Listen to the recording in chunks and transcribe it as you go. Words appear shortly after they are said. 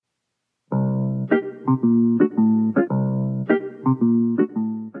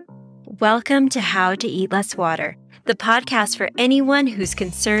Welcome to How to Eat Less Water, the podcast for anyone who's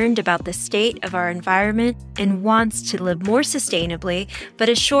concerned about the state of our environment and wants to live more sustainably, but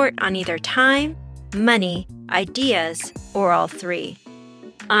is short on either time, money, ideas, or all three.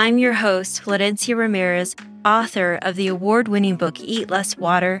 I'm your host, Florencia Ramirez, author of the award-winning book Eat Less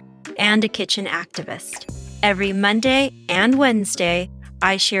Water and a kitchen activist. Every Monday and Wednesday,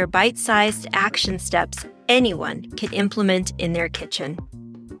 I share bite-sized action steps anyone can implement in their kitchen.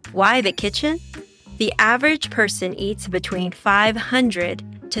 Why the kitchen? The average person eats between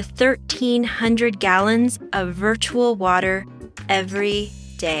 500 to 1,300 gallons of virtual water every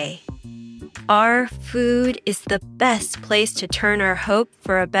day. Our food is the best place to turn our hope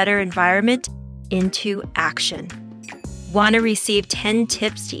for a better environment into action. Want to receive 10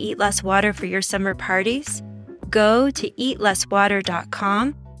 tips to eat less water for your summer parties? Go to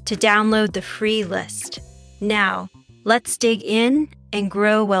eatlesswater.com to download the free list. Now, let's dig in and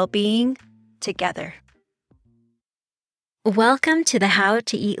grow well-being together. Welcome to the How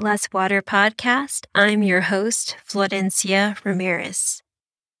to Eat Less Water podcast. I'm your host, Florencia Ramirez.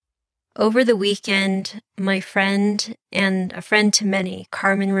 Over the weekend, my friend and a friend to many,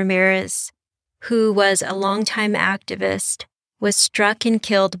 Carmen Ramirez, who was a longtime activist, was struck and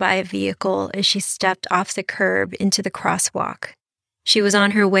killed by a vehicle as she stepped off the curb into the crosswalk. She was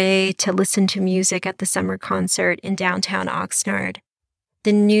on her way to listen to music at the summer concert in downtown Oxnard.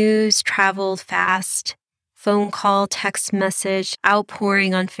 The news traveled fast. Phone call, text message,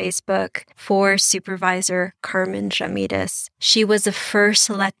 outpouring on Facebook for Supervisor Carmen Ramirez. She was the first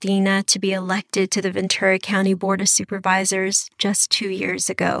Latina to be elected to the Ventura County Board of Supervisors just 2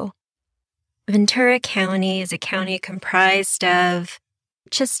 years ago. Ventura County is a county comprised of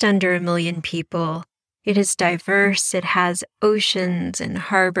just under 1 million people. It is diverse. It has oceans and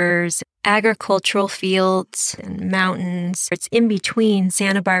harbors, agricultural fields and mountains. It's in between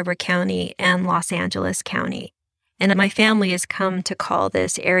Santa Barbara County and Los Angeles County. And my family has come to call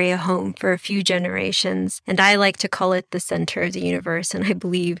this area home for a few generations. And I like to call it the center of the universe. And I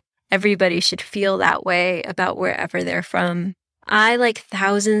believe everybody should feel that way about wherever they're from. I, like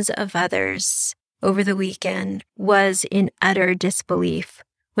thousands of others over the weekend, was in utter disbelief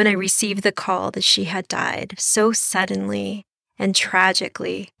when I received the call that she had died so suddenly and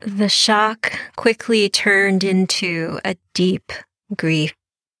tragically. The shock quickly turned into a deep grief,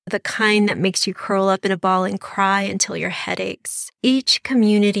 the kind that makes you curl up in a ball and cry until your head aches. Each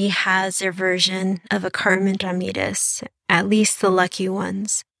community has their version of a Carmen Ramirez, at least the lucky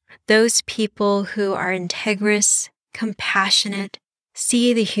ones. Those people who are integrous, compassionate,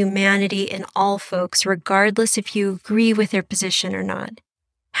 see the humanity in all folks, regardless if you agree with their position or not,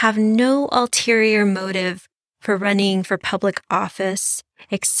 have no ulterior motive for running for public office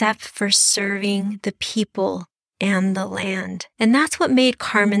except for serving the people and the land. And that's what made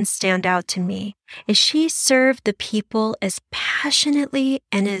Carmen stand out to me, is she served the people as passionately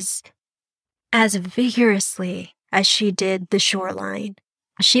and as vigorously as she did the shoreline.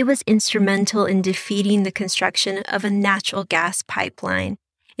 She was instrumental in defeating the construction of a natural gas pipeline.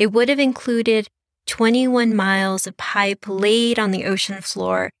 It would have included 21 miles of pipe laid on the ocean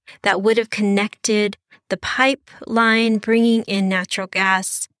floor that would have connected the pipeline bringing in natural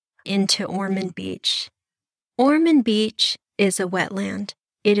gas into Ormond Beach. Ormond Beach is a wetland.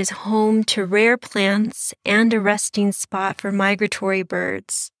 It is home to rare plants and a resting spot for migratory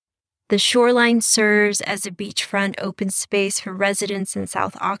birds. The shoreline serves as a beachfront open space for residents in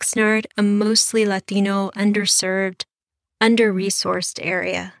South Oxnard, a mostly Latino, underserved, under-resourced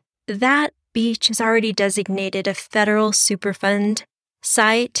area. That beach is already designated a federal Superfund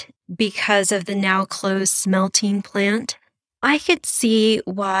site because of the now closed smelting plant. I could see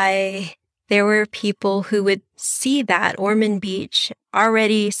why there were people who would see that Ormond Beach,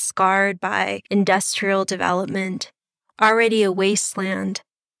 already scarred by industrial development, already a wasteland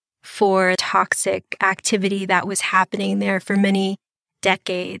for toxic activity that was happening there for many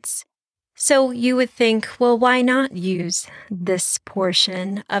decades. So you would think, well, why not use this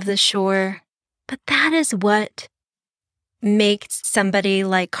portion of the shore? But that is what makes somebody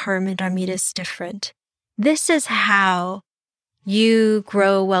like Carmen Ramirez different. This is how you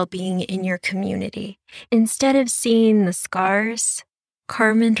grow well-being in your community. Instead of seeing the scars,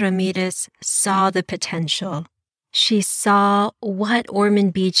 Carmen Ramirez saw the potential. She saw what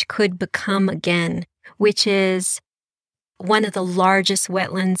Ormond Beach could become again, which is one of the largest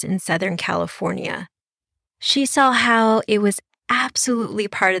wetlands in Southern California. She saw how it was absolutely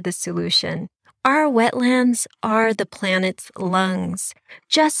part of the solution. Our wetlands are the planet's lungs,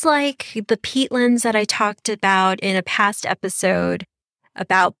 just like the peatlands that I talked about in a past episode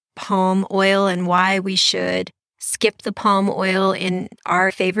about palm oil and why we should skip the palm oil in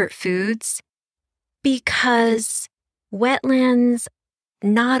our favorite foods? Because wetlands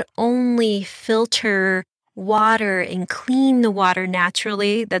not only filter water and clean the water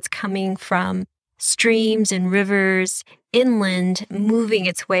naturally that's coming from streams and rivers inland, moving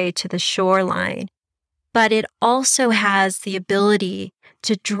its way to the shoreline, but it also has the ability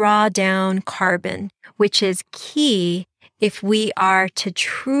to draw down carbon, which is key if we are to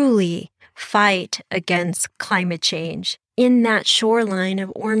truly fight against climate change. In that shoreline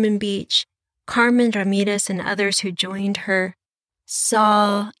of Ormond Beach, Carmen, Ramirez, and others who joined her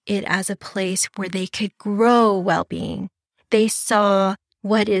saw it as a place where they could grow well-being. They saw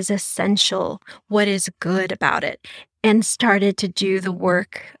what is essential, what is good about it, and started to do the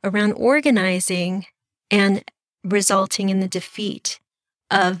work around organizing and resulting in the defeat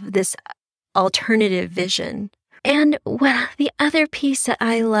of this alternative vision. And the other piece that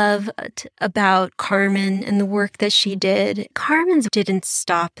I love about Carmen and the work that she did, Carmen didn't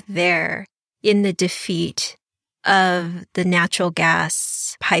stop there in the defeat of the natural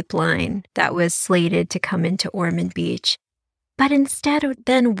gas pipeline that was slated to come into Ormond Beach, but instead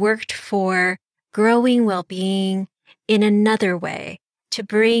then worked for growing well-being in another way, to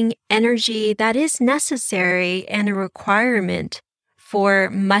bring energy that is necessary and a requirement for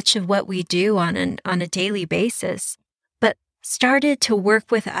much of what we do on a daily basis, but started to work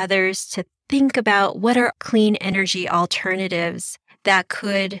with others to think about what are clean energy alternatives that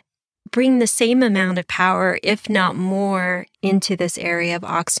could bring the same amount of power, if not more, into this area of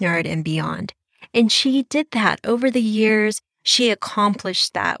Oxnard and beyond. And she did that over the years. She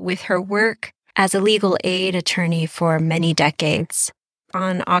accomplished that with her work as a legal aid attorney for many decades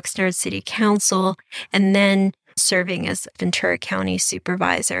on Oxnard City Council, and then serving as Ventura County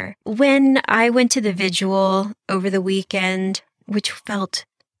Supervisor. When I went to the vigil over the weekend, which felt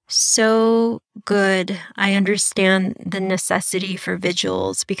so good, I understand the necessity for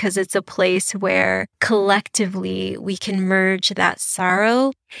vigils because it's a place where collectively we can merge that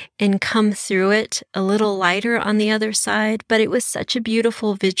sorrow and come through it a little lighter on the other side. But it was such a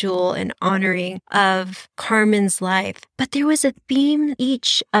beautiful vigil and honoring of Carmen's life. But there was a theme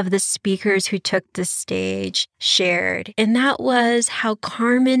each of the speakers who took the stage shared, and that was how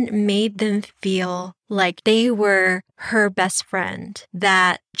Carmen made them feel like they were her best friend,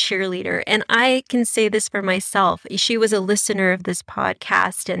 that cheerleader. And I can say this for myself. She was a listener of this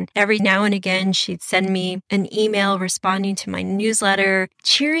podcast, and every now and again, she'd send me an email responding to my newsletter,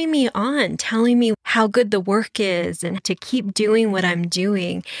 cheering me on, telling me how good the work is and to keep doing what I'm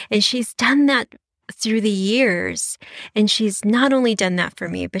doing. And she's done that through the years. And she's not only done that for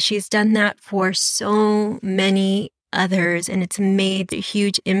me, but she's done that for so many others, and it's made a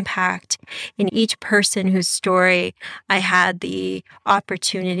huge impact in each person whose story I had the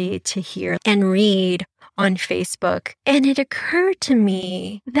opportunity to hear and read on Facebook. And it occurred to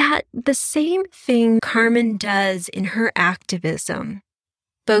me that the same thing Carmen does in her activism,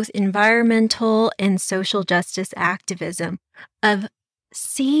 both environmental and social justice activism, of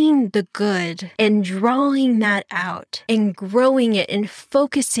seeing the good and drawing that out and growing it and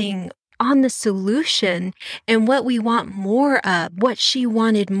focusing on the solution and what we want more of, what she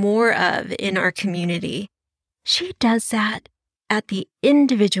wanted more of in our community. She does that at the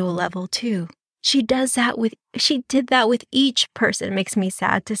individual level too. She did that with each person. It makes me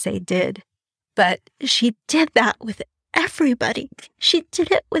sad to say did, but she did that with everybody. She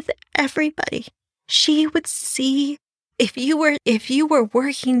did it with everybody. She would see if you were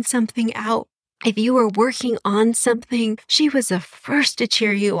working something out, if you were working on something, she was the first to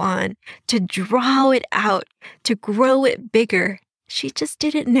cheer you on, to draw it out, to grow it bigger. She just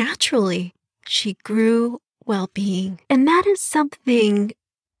did it naturally. She grew well-being. And that is something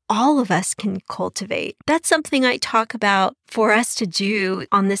all of us can cultivate. That's something I talk about for us to do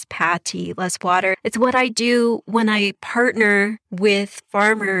on this path to eat less water. It's what I do when I partner with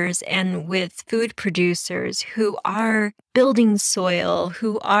farmers and with food producers who are building soil,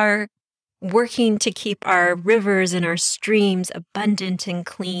 who are working to keep our rivers and our streams abundant and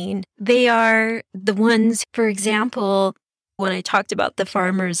clean. They are the ones, for example, when I talked about the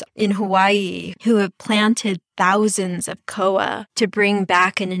farmers in Hawaii who have planted thousands of koa to bring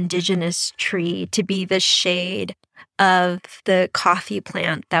back an indigenous tree to be the shade of the coffee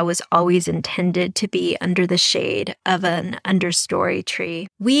plant that was always intended to be under the shade of an understory tree.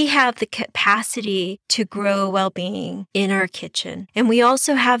 We have the capacity to grow well-being in our kitchen. And we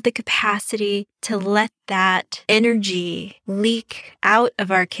also have the capacity to let that energy leak out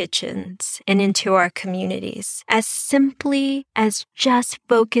of our kitchens and into our communities as simply as just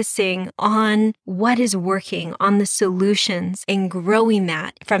focusing on what is working, on the solutions, and growing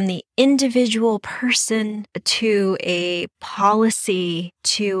that from the individual person to a policy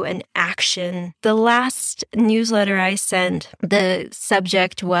to an action. The last newsletter I sent, the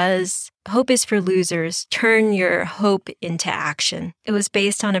subject was Hope is for Losers. Turn your hope into action. It was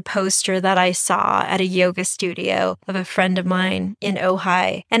based on a poster that I saw at a yoga studio of a friend of mine in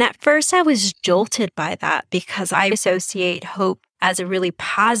Ojai. And at first I was jolted by that because I associate hope as a really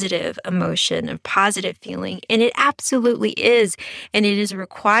positive emotion, a positive feeling. And it absolutely is. And it is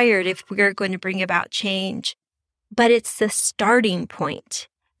required if we're going to bring about change. But it's the starting point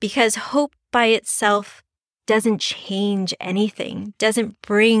because hope by itself doesn't change anything, doesn't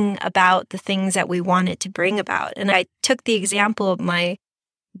bring about the things that we want it to bring about. And I took the example of my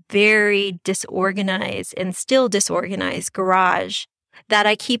very disorganized and still disorganized garage that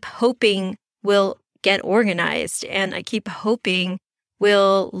I keep hoping will get organized and I keep hoping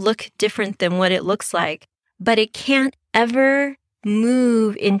will look different than what it looks like. But it can't ever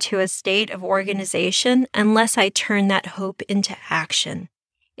move into a state of organization unless I turn that hope into action.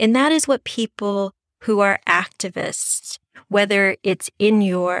 And that is what people who are activists, whether it's in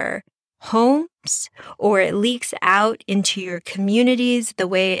your homes or it leaks out into your communities the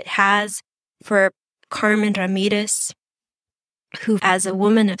way it has for Carmen Ramirez, who as a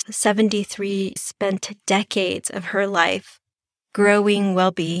woman of 73 spent decades of her life growing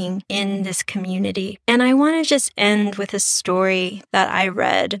well-being in this community. And I want to just end with a story that I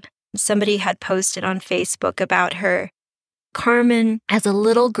read. Somebody had posted on Facebook about her. Carmen, as a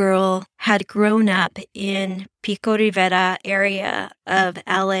little girl, had grown up in Pico Rivera area of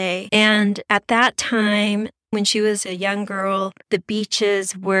LA. And at that time, when she was a young girl, the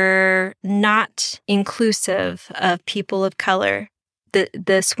beaches were not inclusive of people of color.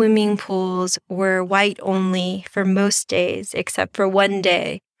 The swimming pools were white only for most days, except for one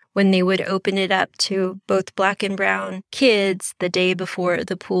day when they would open it up to both black and brown kids the day before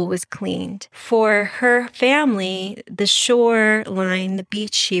the pool was cleaned. For her family, the shoreline, the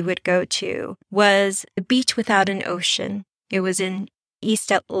beach she would go to, was a beach without an ocean. It was in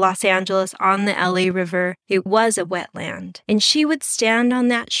East Los Angeles on the LA River. It was a wetland. And she would stand on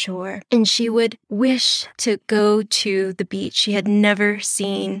that shore and she would wish to go to the beach. She had never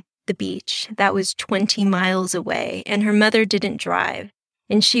seen the beach. That was 20 miles away. And her mother didn't drive.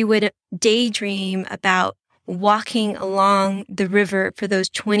 And she would daydream about walking along the river for those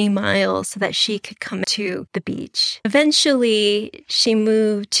 20 miles so that she could come to the beach. Eventually, she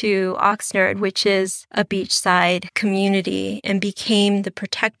moved to Oxnard, which is a beachside community, and became the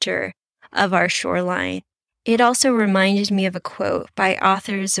protector of our shoreline. It also reminded me of a quote by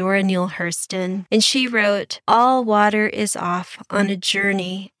author Zora Neale Hurston, and she wrote, "All water is off on a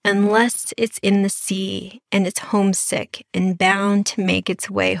journey unless it's in the sea and it's homesick and bound to make its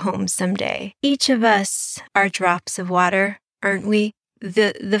way home someday." Each of us are drops of water, aren't we?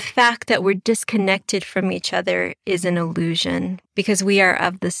 The fact that we're disconnected from each other is an illusion because we are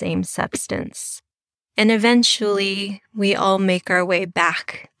of the same substance. And eventually, we all make our way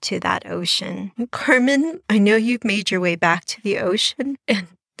back to that ocean. Carmen, I know you've made your way back to the ocean, and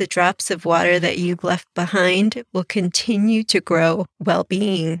the drops of water that you've left behind will continue to grow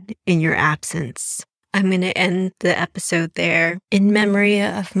well-being in your absence. I'm going to end the episode there in memory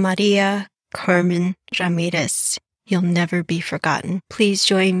of Maria Carmen Ramirez. You'll never be forgotten. Please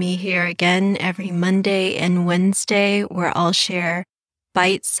join me here again every Monday and Wednesday, where I'll share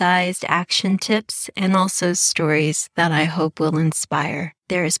bite-sized action tips and also stories that I hope will inspire.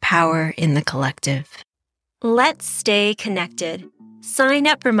 There is power in the collective. Let's stay connected. Sign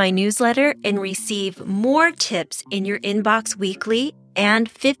up for my newsletter and receive more tips in your inbox weekly and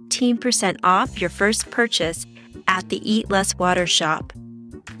 15% off your first purchase at the Eat Less Water shop.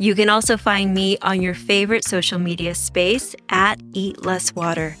 You can also find me on your favorite social media space at Eat Less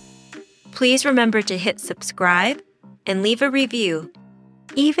Water. Please remember to hit subscribe and leave a review,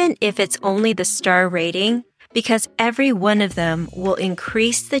 even if it's only the star rating, because every one of them will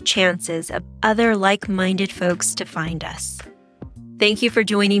increase the chances of other like-minded folks to find us. Thank you for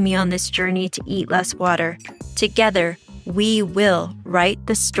joining me on this journey to eat less water. Together, we will write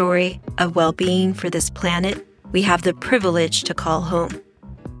the story of well-being for this planet we have the privilege to call home.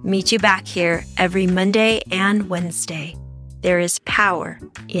 Meet you back here every Monday and Wednesday. There is power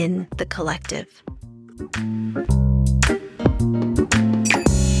in the collective.